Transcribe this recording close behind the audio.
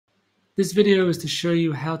This video is to show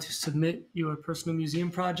you how to submit your personal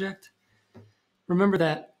museum project. Remember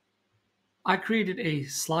that I created a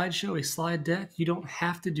slideshow, a slide deck. You don't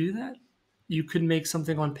have to do that. You could make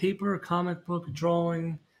something on paper, a comic book, a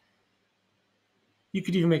drawing. You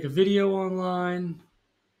could even make a video online,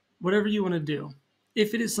 whatever you want to do.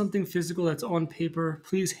 If it is something physical that's on paper,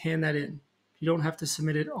 please hand that in. You don't have to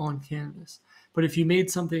submit it on Canvas. But if you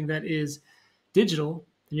made something that is digital,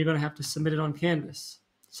 then you're going to have to submit it on Canvas.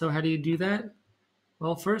 So how do you do that?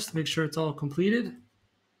 Well, first, make sure it's all completed.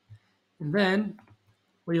 And then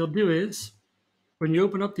what you'll do is when you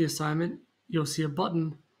open up the assignment, you'll see a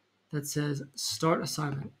button that says Start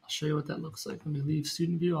Assignment. I'll show you what that looks like. Let me leave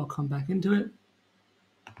student view. I'll come back into it.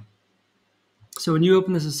 So when you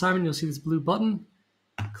open this assignment, you'll see this blue button.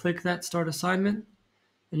 Click that Start Assignment,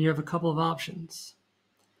 and you have a couple of options.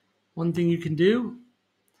 One thing you can do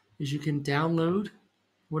is you can download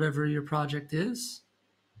whatever your project is.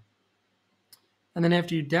 And then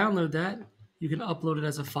after you download that, you can upload it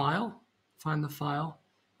as a file. Find the file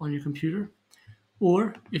on your computer.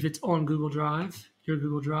 Or if it's on Google Drive, your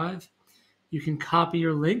Google Drive, you can copy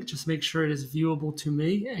your link. Just make sure it is viewable to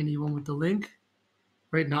me, anyone with the link,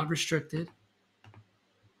 right? Not restricted.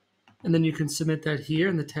 And then you can submit that here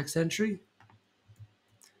in the text entry.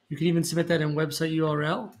 You can even submit that in website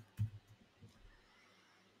URL.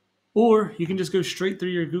 Or you can just go straight through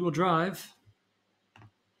your Google Drive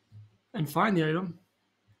and find the item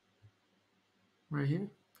right here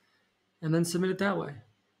and then submit it that way.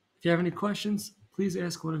 If you have any questions, please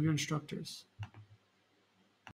ask one of your instructors.